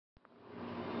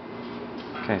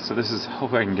Okay, so this is,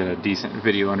 hopefully I can get a decent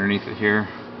video underneath it here.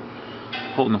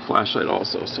 Holding the flashlight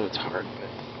also, so it's hard.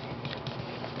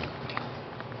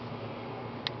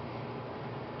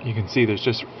 But you can see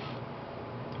there's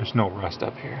no rust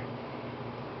up here.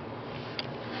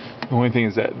 The only thing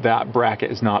is that that bracket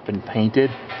has not been painted,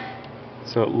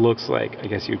 so it looks like, I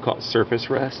guess you'd call it surface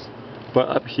rust. But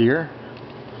up here,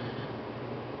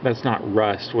 that's not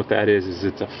rust. What that is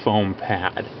it's a foam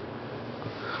pad.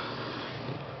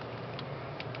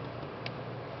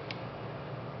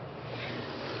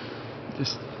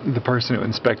 Just the person who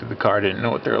inspected the car didn't know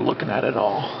what they were looking at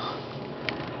all.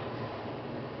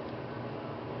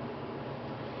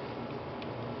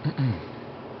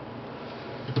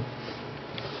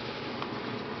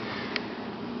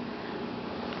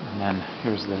 And then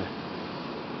here's the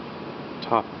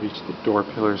top of each of the door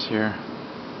pillars here.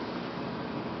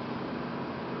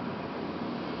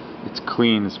 It's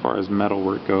clean as far as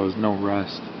metalwork goes, no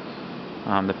rust.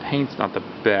 The paint's not the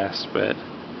best, but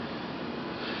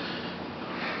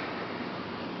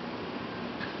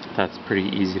that's pretty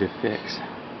easy to fix.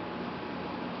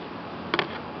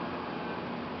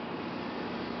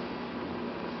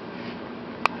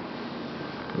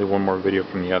 I'll do one more video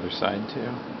from the other side too.